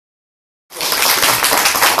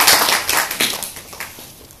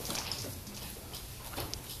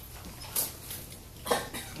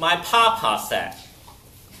My papa said,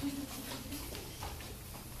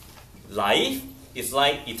 life is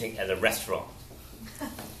like eating at a restaurant.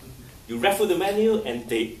 You read through the menu and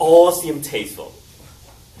they all seem tasteful.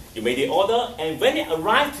 You make the order and when it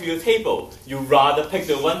arrives to your table, you rather pick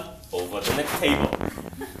the one over the next table.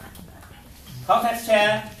 Context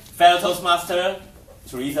chair, fellow Toastmaster,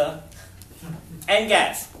 Teresa, and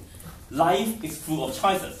guests. Life is full of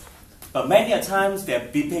choices, but many a times they're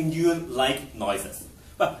beeping you like noises.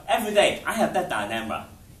 But every day I have that dilemma.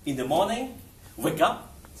 In the morning, wake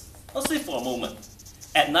up, or sleep for a moment.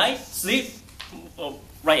 At night, sleep, or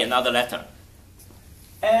write another letter.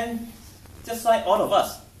 And just like all of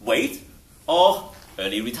us, wait or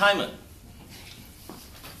early retirement.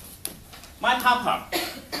 My papa,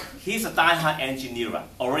 he's a die-hard engineer,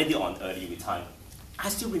 already on early retirement. I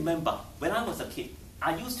still remember when I was a kid,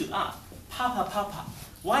 I used to ask, Papa,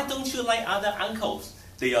 why don't you like other uncles?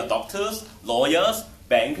 They are doctors, lawyers,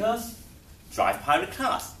 bankers, drive private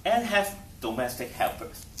cars, and have domestic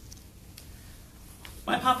helpers.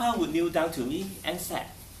 My papa would kneel down to me and said,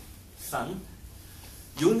 son,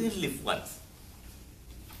 you only live once.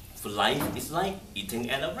 For life is like eating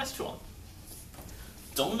at a restaurant.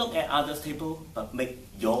 Don't look at others' table, but make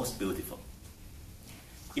yours beautiful.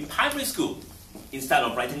 In primary school, instead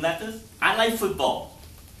of writing letters, I like football.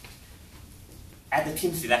 At the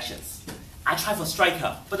team selections, I tried for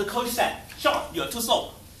striker, but the coach said, Sean, you're too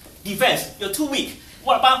slow. Defense, you're too weak.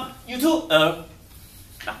 What about you two?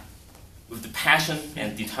 With the passion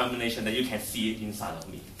and determination that you can see inside of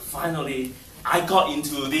me. Finally, I got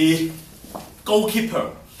into the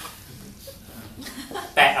goalkeeper.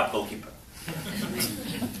 Backup goalkeeper.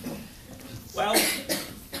 Well,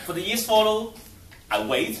 for the years follow, I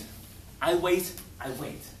wait. And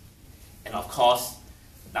of course,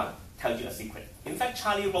 now tell you a secret. In fact,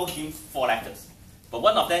 Charlie wrote him 4 letters, but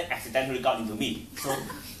one of them accidentally got into me, so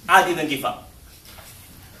I didn't give up.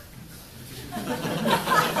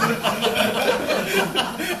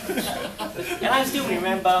 And I still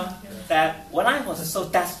remember that when I was so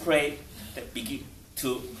desperate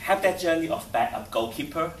to have that journey of backup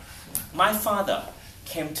goalkeeper, my father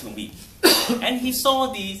came to me and he saw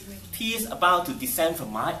the tears about to descend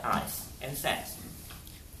from my eyes and said,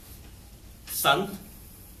 son,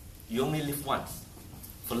 you only live once.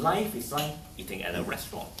 For life is like eating at a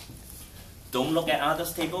restaurant. Don't look at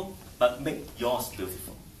others' table, but make yours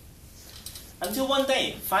beautiful. Until one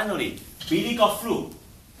day, finally, Billy got through,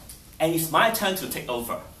 and it's my turn to take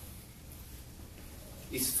over.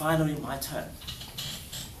 It's finally my turn.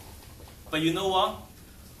 But you know what?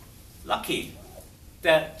 Lucky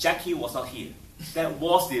that Jackie was not here. That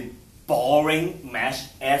was the boring match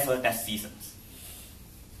ever that season.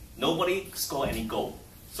 Nobody scored any goal.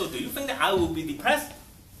 So do you think that I will be depressed?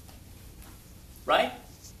 Right?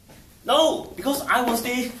 No, because I was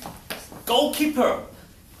the goalkeeper.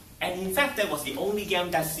 And in fact, that was the only game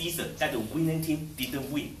that season that the winning team didn't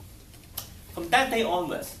win. From that day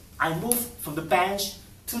onwards, I moved from the bench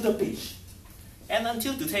to the pitch. And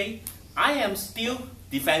until today, I am still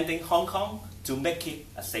defending Hong Kong to make it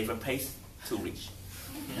a safer place to reach.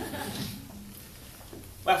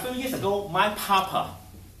 Well, a few years ago, my papa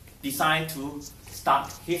decided to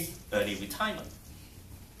start his early retirement.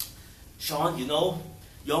 Sean, you know,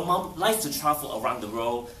 your mom likes to travel around the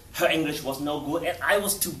world. Her English was no good and I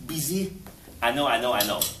was too busy. I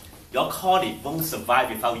know. Your colleague won't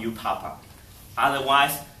survive without you, Papa.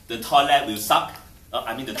 Otherwise, the toilet will suck.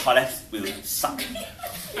 The toilet will suck.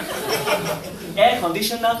 Air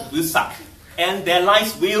conditioner will suck. And their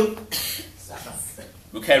lives will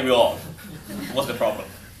carry on. What's the problem?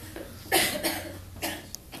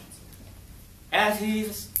 At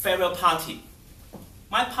his farewell party,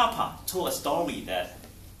 my papa told a story that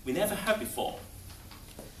we never heard before.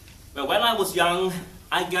 Well, when I was young,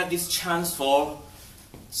 I got this chance for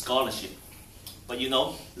scholarship. But you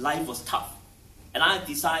know, life was tough. And I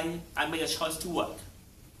made a choice to work.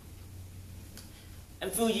 And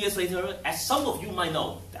a few years later, as some of you might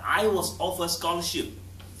know, that I was offered scholarship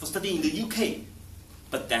for studying in the UK.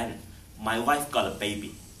 But then, my wife got a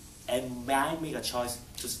baby. And I made a choice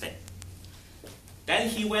to stay. Then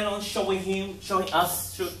he went on showing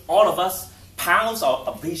all of us, pounds of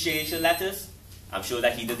appreciation letters. I'm sure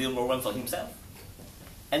that he didn't more one for himself.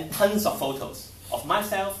 And tons of photos of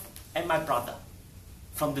myself and my brother.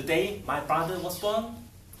 From the day my brother was born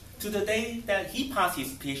to the day that he passed his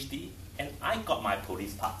PhD and I got my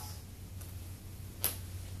police pass.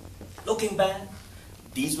 Looking back,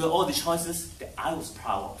 these were all the choices that I was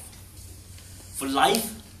proud of. For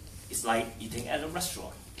life is like eating at a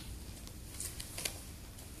restaurant.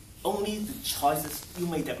 Only the choices you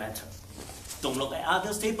make that matter. Don't look at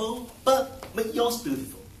others' table, but make yours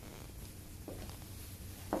beautiful.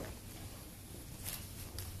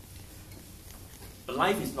 But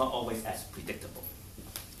life is not always as predictable.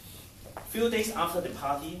 A few days after the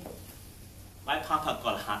party, my papa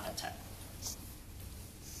got a heart attack.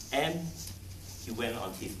 And he went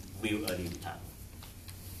on his real early retirement.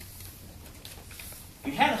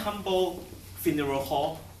 We had a humble funeral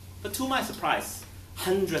hall, but to my surprise,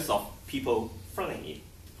 hundreds of people flooding it.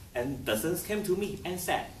 And dozens came to me and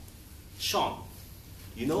said, Sean,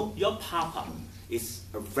 you know, your papa is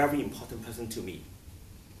a very important person to me.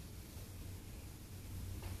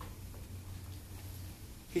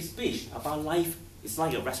 His speech about life is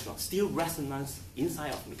like a restaurant, still resonates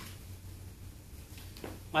inside of me.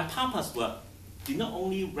 My papa's word did not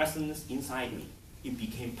only resonate inside me, it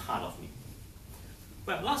became part of me.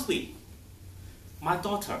 Well, last week, my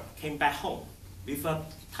daughter came back home with a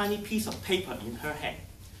tiny piece of paper in her hand.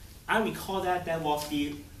 I recall that was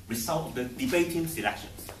the result of the debating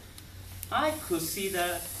selections. I could see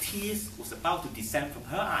the tears was about to descend from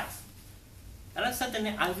her eyes. And then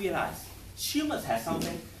suddenly I realized she must have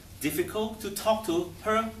something difficult to talk to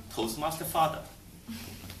her Toastmaster father.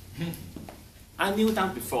 I kneel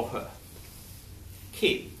down before her.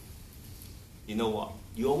 Kid, you know what?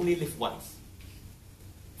 You only live once.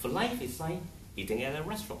 For life is like eating at a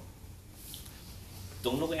restaurant.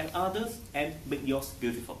 Don't look at others and make yours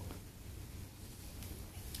beautiful.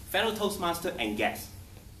 Fellow Toastmaster and guests,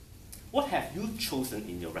 what have you chosen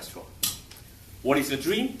in your restaurant? What is your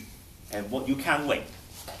dream and what you can't wait?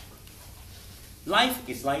 Life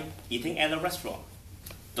is like eating at a restaurant.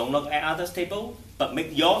 Don't look at others' table, but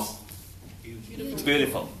make yours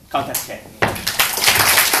beautiful. Contact chat.